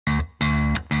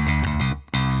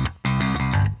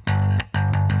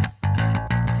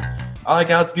All right,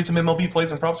 guys, let's get some MLB plays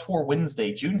and props for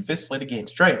Wednesday, June 5th slate of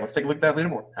games. Trey, let's take a look at that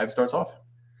leaderboard. Have you starts off?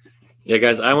 Yeah,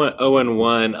 guys, I went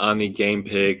 0-1 on the game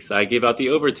picks. I gave out the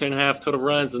over 10.5 total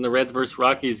runs in the Reds versus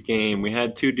Rockies game. We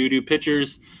had two doo-doo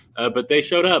pitchers, but they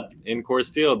showed up in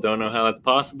Coors Field. Don't know how that's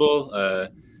possible.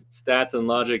 Stats and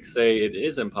logic say it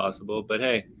is impossible, but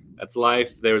hey, that's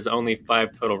life. There was only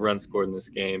 5 total runs scored in this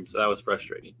game, so that was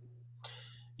frustrating.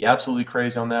 Yeah, absolutely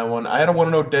crazy on that one. I had a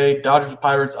 1-0 day. Dodgers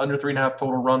Pirates under 3.5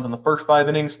 total runs in the first 5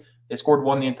 innings. They scored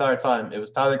 1 the entire time. It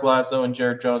was Tyler Glasnow and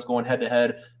Jared Jones going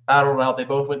head-to-head. Battled out. They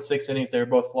both went 6 innings. They were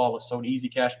both flawless, so an easy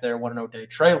cash there, 1-0 day.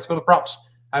 Trey, let's go to the props.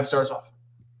 Have you starts off?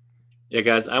 Yeah,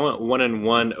 guys, I went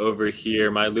 1-1 over here.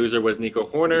 My loser was Nico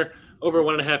Hoerner. Over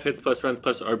 1.5 hits plus runs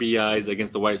plus RBIs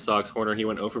against the White Sox. Hoerner, he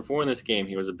went 0-4 in this game.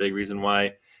 He was a big reason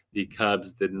why the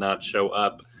Cubs did not show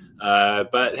up.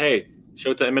 But hey,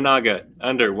 Shota Imanaga,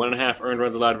 under 1.5 earned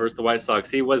runs allowed versus the White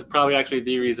Sox. He was probably actually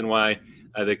the reason why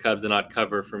the Cubs did not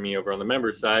cover for me over on the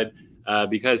member side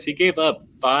because he gave up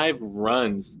 5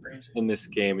 runs in this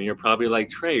game. And you're probably like,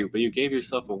 Trey, but you gave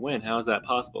yourself a win. How is that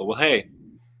possible? Well, hey,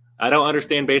 I don't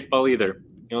understand baseball either.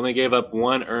 He only gave up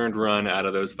 1 earned run out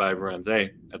of those 5 runs.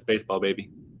 Hey, that's baseball, baby.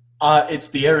 It's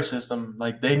the air system.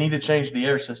 Like, they need to change the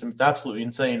air system. It's absolutely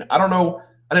insane. I don't know.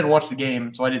 I didn't watch the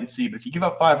game, so I didn't see. But if you give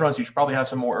up 5 runs, you should probably have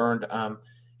some more earned.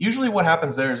 Usually what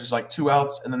happens there is there's like 2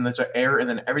 outs, and then there's air, and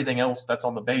then everything else that's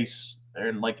on the base.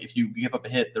 And, like, if you give up a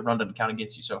hit, the run doesn't count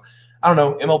against you. So, I don't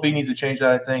know. MLB needs to change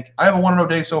that, I think. I have a 1-0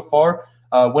 day so far.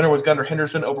 Winner was Gunnar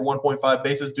Henderson, over 1.5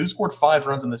 bases. Dude scored 5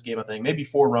 runs in this game, I think. Maybe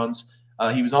 4 runs.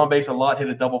 He was on base a lot, hit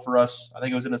a double for us. I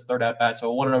think it was in his 3rd at-bat,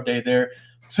 so a 1-0 day there.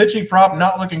 Pitching prop,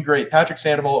 not looking great. Patrick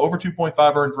Sandoval, over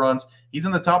 2.5 earned runs. He's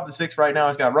in the top of the 6th right now.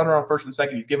 He's got a runner on first and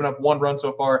second. He's given up 1 run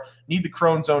so far. Need the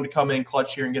Crone zone to come in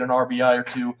clutch here and get an RBI or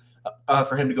 2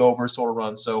 for him to go over his total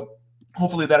runs. So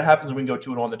hopefully that happens and we can go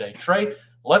 2-0 on the day. Trey,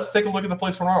 let's take a look at the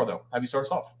plays for tomorrow, though. Have you start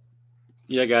us off?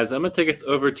 Yeah, guys, I'm going to take us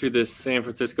over to the San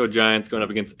Francisco Giants going up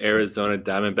against Arizona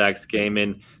Diamondbacks game.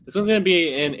 And this one's going to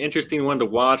be an interesting one to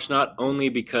watch, not only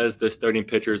because the starting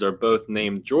pitchers are both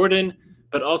named Jordan,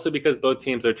 but also because both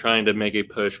teams are trying to make a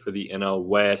push for the NL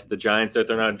West. The Giants are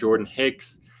throwing out Jordan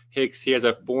Hicks. He has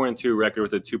a 4-2 record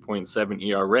with a 2.7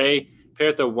 ERA,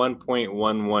 paired with a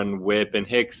 1.11 whip. And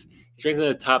Hicks, he's ranked in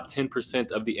the top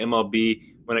 10% of the MLB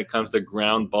when it comes to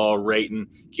ground ball rate. And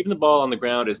keeping the ball on the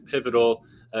ground is pivotal,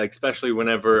 especially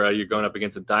whenever you're going up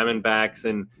against the Diamondbacks.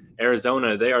 And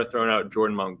Arizona, they are throwing out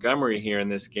Jordan Montgomery here in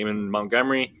this game. And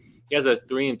Montgomery, he has a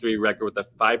 3-3 record with a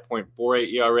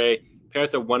 5.48 ERA,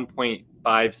 paired with a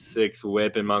 1.56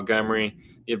 whip. In Montgomery,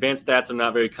 the advanced stats are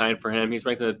not very kind for him. He's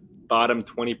ranked in the bottom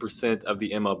 20% of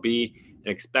the MLB.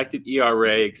 An expected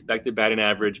ERA, expected batting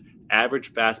average,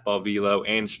 average fastball velo,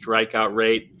 and strikeout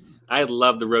rate. I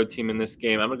love the road team in this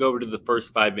game. I'm going to go over to the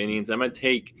first 5 innings. I'm going to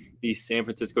take the San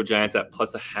Francisco Giants at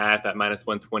 +0.5 at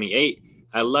 -128.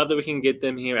 I love that we can get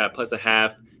them here at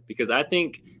 +0.5 because I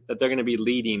think that they're going to be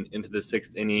leading into the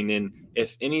 6th inning. And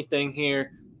if anything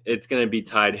here, it's going to be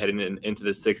tied heading into the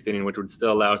 6th inning, which would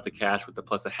still allow us to cash with the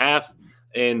 +0.5.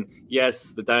 And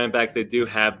yes, the Diamondbacks, they do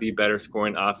have the better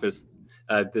scoring offense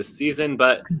this season,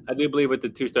 but I do believe with the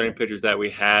 2 starting pitchers that we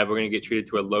have, we're going to get treated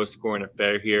to a low-scoring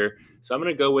affair here. So I'm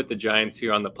going to go with the Giants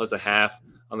here on the +0.5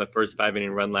 on the first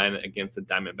 5-inning run line against the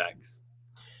Diamondbacks.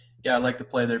 Yeah, I like the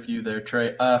play there for you there,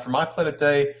 Trey. For my play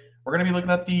today, we're going to be looking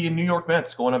at the New York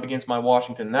Mets going up against my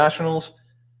Washington Nationals.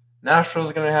 Nationals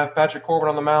are going to have Patrick Corbin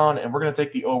on the mound, and we're going to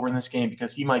take the over in this game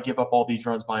because he might give up all these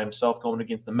runs by himself going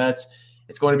against the Mets.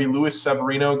 It's going to be Luis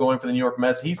Severino going for the New York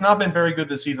Mets. He's not been very good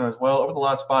this season as well. Over the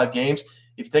last 5 games,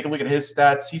 if you take a look at his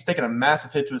stats, he's taken a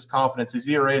massive hit to his confidence. His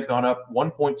ERA has gone up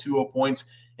 1.20 points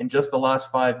in just the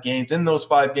last 5 games. In those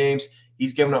 5 games,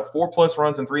 he's given up 4+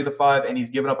 runs in 3 of the 5, and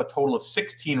he's given up a total of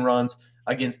 16 runs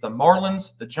against the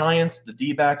Marlins, the Giants, the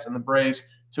D-backs, and the Braves.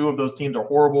 2 of those teams are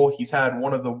horrible. He's had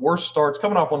one of the worst starts,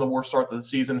 coming off one of the worst starts of the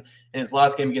season. In his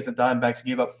last game against the Diamondbacks, he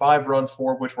gave up 5 runs,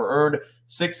 4 of which were earned,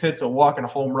 6 hits, a walk, and a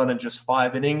home run in just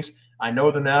 5 innings. I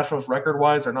know the Nationals,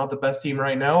 record-wise, are not the best team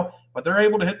right now, but they're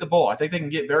able to hit the ball. I think they can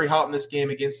get very hot in this game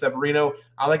against Severino.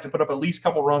 I like to put up at least a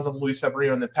couple runs on Luis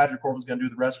Severino, and then Patrick Corbin's going to do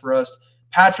the rest for us.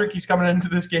 Patrick, he's coming into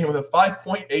this game with a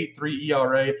 5.83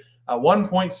 ERA, a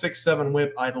 1.67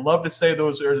 whip. I'd love to say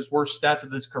those are his worst stats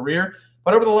of his career,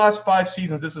 but over the last 5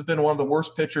 seasons, this has been one of the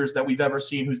worst pitchers that we've ever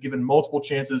seen who's given multiple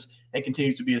chances and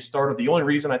continues to be a starter. The only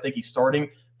reason I think he's starting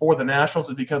for the Nationals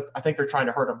is because I think they're trying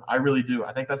to hurt him. I really do.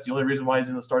 I think that's the only reason why he's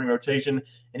in the starting rotation.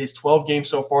 In his 12 games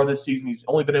so far this season, he's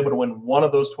only been able to win 1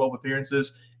 of those 12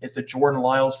 appearances. It's the Jordan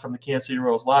Lyles from the Kansas City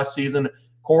Royals last season.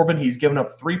 Corbin, he's given up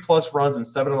 3+ runs in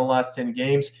 7 of the last 10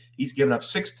 games. He's given up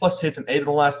 6+ hits in 8 of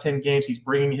the last 10 games. He's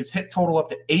bringing his hit total up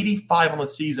to 85 on the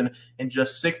season in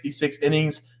just 66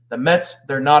 innings. The Mets,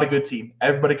 they're not a good team.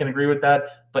 Everybody can agree with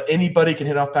that, but anybody can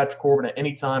hit off Patrick Corbin at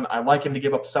any time. I like him to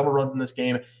give up several runs in this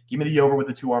game. Give me the over with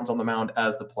the 2 arms on the mound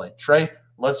as the play. Trey,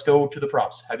 let's go to the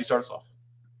props. Have you start us off?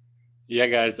 Yeah,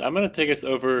 guys, I'm going to take us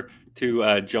over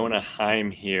to Jonah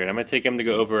Heim here, and I'm going to take him to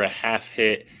go over a half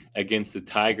hit against the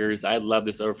Tigers. I love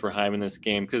this over for Heim in this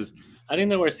game because I didn't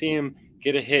know where to see him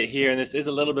get a hit here, and this is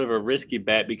a little bit of a risky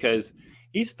bet because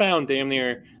he's found damn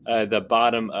near the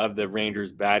bottom of the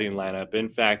Rangers batting lineup. In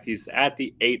fact, he's at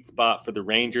the 8th spot for the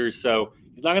Rangers, so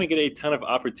he's not going to get a ton of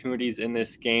opportunities in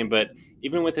this game, but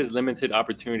even with his limited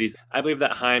opportunities, I believe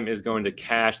that Heim is going to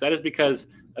cash. That is because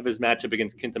of his matchup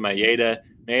against Kenta Maeda.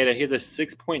 Maeda, he has a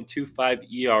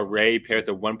 6.25 ERA paired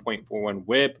to 1.41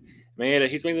 WHIP. Maeda,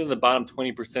 he's ranked in the bottom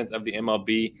 20% of the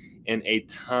MLB in a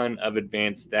ton of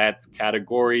advanced stats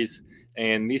categories.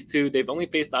 And these two, they've only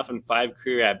faced off in 5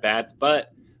 career at-bats,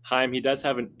 but Heim, he does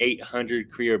have an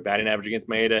 800 career batting average against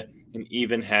Maeda and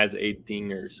even has a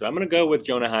dinger. So I'm going to go with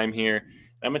Jonah Heim here.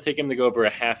 I'm going to take him to go over a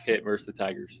half hit versus the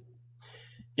Tigers.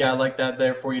 Yeah, I like that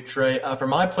there for you, Trey. For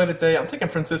my play today, I'm taking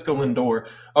Francisco Lindor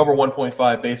over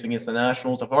 1.5 base against the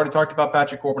Nationals. I've already talked about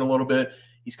Patrick Corbin a little bit.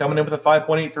 He's coming in with a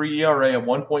 5.83 ERA, a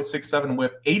 1.67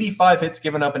 WHIP, 85 hits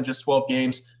given up in just 12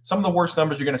 games. Some of the worst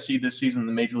numbers you're going to see this season in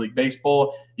the Major League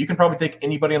Baseball. You can probably take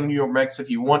anybody on the New York Mets. If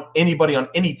you want anybody on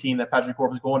any team that Patrick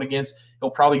Corbin's going against,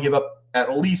 he'll probably give up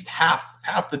at least half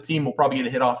the team will probably get a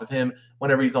hit off of him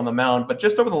whenever he's on the mound. But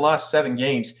just over the last 7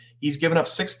 games, he's given up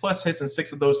 6+ hits in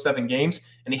 6 of those 7 games,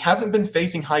 and he hasn't been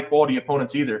facing high-quality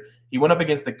opponents either. He went up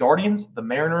against the Guardians, the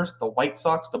Mariners, the White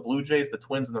Sox, the Blue Jays, the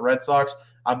Twins, and the Red Sox.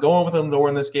 I'm going with Lindor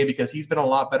in this game because he's been a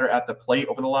lot better at the plate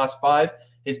over the last 5.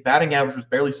 His batting average was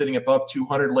barely sitting above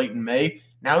 200 late in May.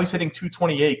 Now he's hitting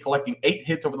 228, collecting 8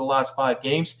 hits over the last 5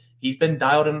 games. He's been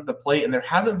dialed into the plate, and there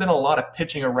hasn't been a lot of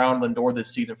pitching around Lindor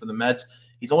this season for the Mets.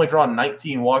 He's only drawn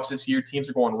 19 walks this year. Teams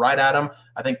are going right at him.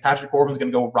 I think Patrick Corbin's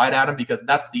going to go right at him because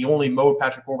that's the only mode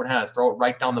Patrick Corbin has, throw it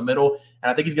right down the middle.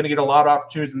 And I think he's going to get a lot of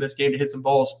opportunities in this game to hit some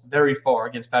balls very far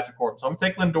against Patrick Corbin. So I'm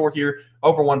going to take Lindor here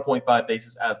over 1.5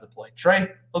 bases as the play.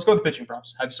 Trey, let's go with the pitching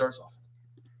props. Have you start us off?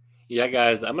 Yeah,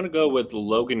 guys, I'm going to go with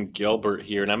Logan Gilbert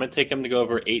here, and I'm going to take him to go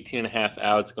over 18.5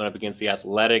 outs going up against the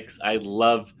Athletics. I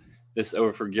love this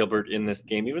over for Gilbert in this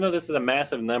game. Even though this is a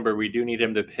massive number, we do need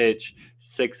him to pitch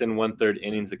 6 1/3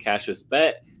 innings to cash this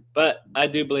bet. But I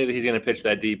do believe that he's going to pitch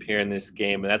that deep here in this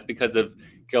game, and that's because of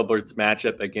Gilbert's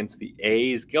matchup against the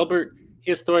A's. Gilbert,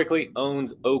 he historically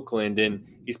owns Oakland, and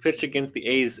he's pitched against the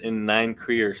A's in 9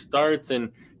 career starts.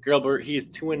 And Gilbert, he is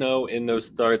 2-0 in those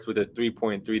starts with a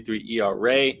 3.33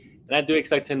 ERA. And I do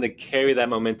expect him to carry that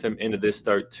momentum into this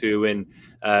start too. And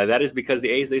that is because the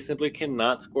A's, they simply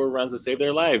cannot score runs to save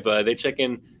their life. They check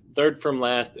in 3rd from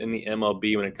last in the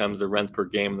MLB when it comes to runs per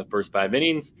game in the first 5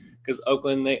 innings, because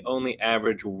Oakland, they only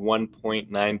average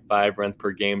 1.95 runs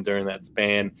per game during that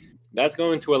span. That's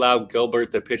going to allow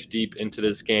Gilbert to pitch deep into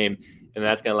this game, and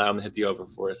that's going to allow him to hit the over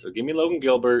for us. So give me Logan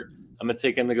Gilbert. I'm going to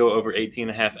take him to go over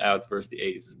 18.5 outs versus the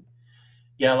A's.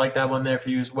 Yeah, I like that one there for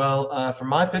you as well. For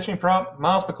my pitching prop,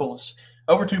 Miles Mikolas.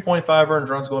 Over 2.5 earned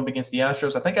runs going up against the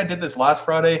Astros. I think I did this last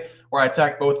Friday where I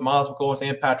attacked both Miles Mikolas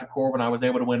and Patrick Corbin. I was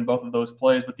able to win both of those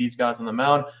plays with these guys on the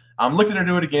mound. I'm looking to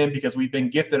do it again because we've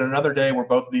been gifted another day where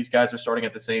both of these guys are starting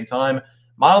at the same time.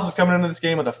 Miles is coming into this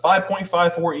game with a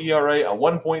 5.54 ERA, a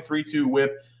 1.32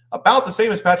 WHIP, about the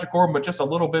same as Patrick Corbin, but just a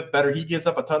little bit better. He gives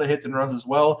up a ton of hits and runs as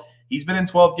well. He's been in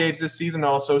 12 games this season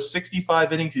also,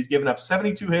 65 innings. He's given up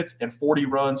 72 hits and 40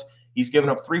 runs. He's given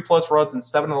up 3+ runs in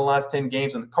 7 of the last 10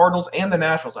 games. And the Cardinals and the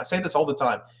Nationals, I say this all the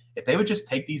time, if they would just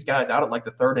take these guys out at like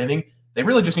the 3rd inning, they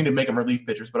really just need to make them relief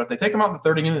pitchers. But if they take them out in the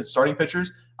 3rd inning as starting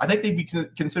pitchers, I think they'd be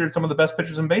considered some of the best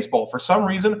pitchers in baseball. For some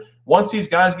reason, once these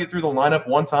guys get through the lineup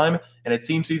one time and it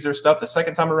seems sees their stuff, the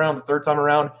 2nd time around, the 3rd time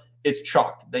around, it's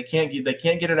chalk. They can't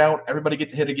get it out. Everybody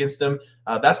gets a hit against them.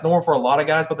 That's normal for a lot of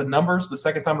guys, but the numbers the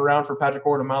 2nd time around for Patrick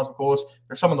Corbin and Miles Mikolas,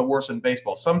 they're some of the worst in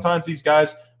baseball. Sometimes these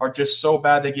guys are just so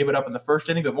bad they give it up in the 1st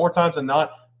inning, but more times than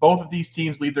not, both of these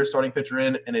teams leave their starting pitcher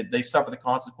in, and they suffer the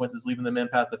consequences, leaving them in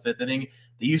past the 5th inning.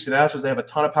 The Houston Astros, they have a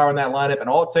ton of power in that lineup, and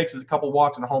all it takes is a couple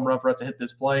walks and a home run for us to hit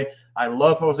this play. I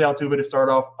love Jose Altuve to start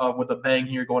off with a bang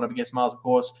here going up against Miles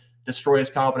Mikolas. Destroy his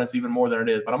confidence even more than it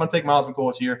is. But I'm going to take Miles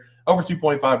Mikolas here, over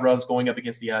 2.5 runs going up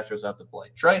against the Astros out to play.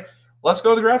 Trey, let's go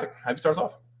to the graphic. Have you start us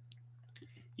off?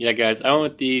 Yeah, guys, I went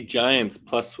with the Giants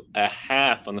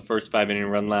 +0.5 on the first 5-inning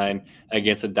run line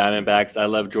against the Diamondbacks. I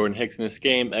love Jordan Hicks in this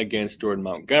game against Jordan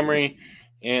Montgomery.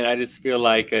 And I just feel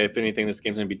like, if anything, this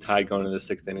game's going to be tied going into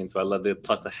the 6th inning. So I love the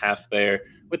 +0.5 there.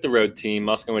 with the road team.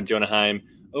 Also going with Jonah Heim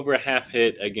over a half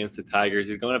hit against the Tigers.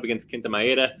 He's going up against Quinta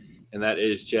Maeda, and that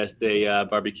is just a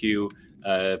barbecue.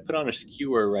 Put on a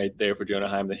skewer right there for Jonah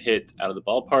Heim to hit out of the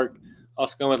ballpark.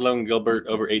 Also going with Logan Gilbert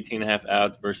over 18.5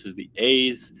 outs versus the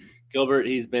A's. Gilbert,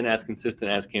 he's been as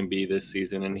consistent as can be this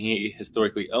season, and he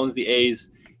historically owns the A's,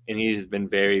 and he has been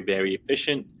very, very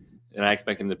efficient, and I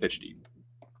expect him to pitch deep.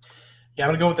 Yeah, I'm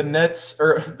going to go with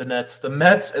the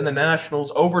Mets and the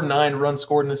Nationals over 9 runs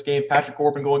scored in this game. Patrick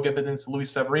Corbin going up against Luis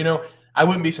Severino. I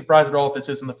wouldn't be surprised at all if this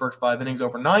is in the first 5 innings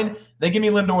over 9. Then give me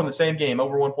Lindor in the same game,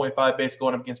 over 1.5 base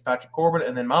going up against Patrick Corbin.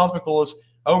 And then Miles Mikolas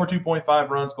over 2.5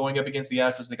 runs going up against the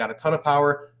Astros. They got a ton of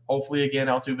power. Hopefully, again,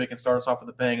 Altuve can start us off with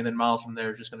a bang, and then Miles from there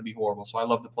is just going to be horrible. So I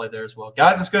love the play there as well.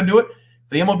 Guys, that's going to do it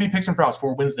for the MLB Picks and Props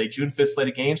for Wednesday, June 5th slate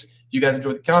of games. If you guys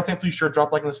enjoyed the content, please sure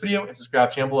drop a like on this video and subscribe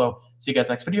to the channel below. See you guys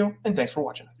next video, and thanks for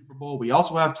watching. Super Bowl. We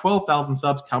also have 12,000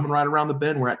 subs coming right around the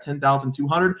bend. We're at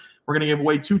 10,200. We're going to give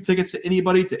away 2 tickets to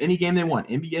anybody to any game they want.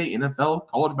 NBA, NFL,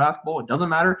 college basketball. It doesn't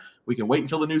matter. We can wait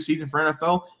until the new season for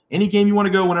NFL. Any game you want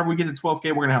to go, whenever we get to 12K,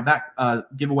 we're going to have that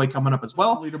giveaway coming up as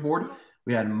well. Leaderboard.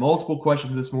 We had multiple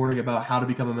questions this morning about how to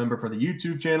become a member for the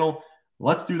YouTube channel.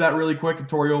 Let's do that really quick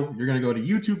tutorial. You're going to go to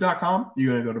youtube.com.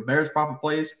 You're going to go to Bears Profit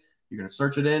Plays. You're going to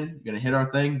search it in. You're going to hit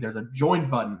our thing. There's a join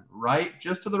button right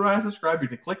just to the right of subscribe. You're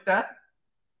going to click that.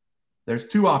 There's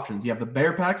 2 options. You have the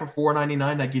Bear Pack for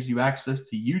 $4.99. That gives you access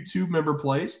to YouTube member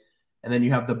plays. And then you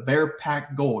have the Bear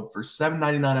Pack Gold for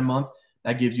 $7.99 a month.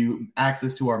 That gives you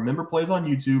access to our member plays on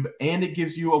YouTube. And it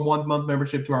gives you a 1-month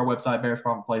membership to our website,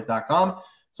 bearsprofitplays.com.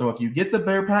 So if you get the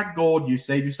Bear Pack Gold, you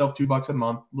save yourself $2 a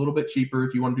month, a little bit cheaper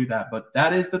if you want to do that. But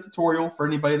that is the tutorial for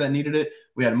anybody that needed it.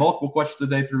 We had multiple questions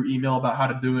today through email about how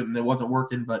to do it, and it wasn't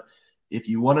working. But if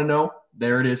you want to know,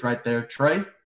 there it is right there. Trey,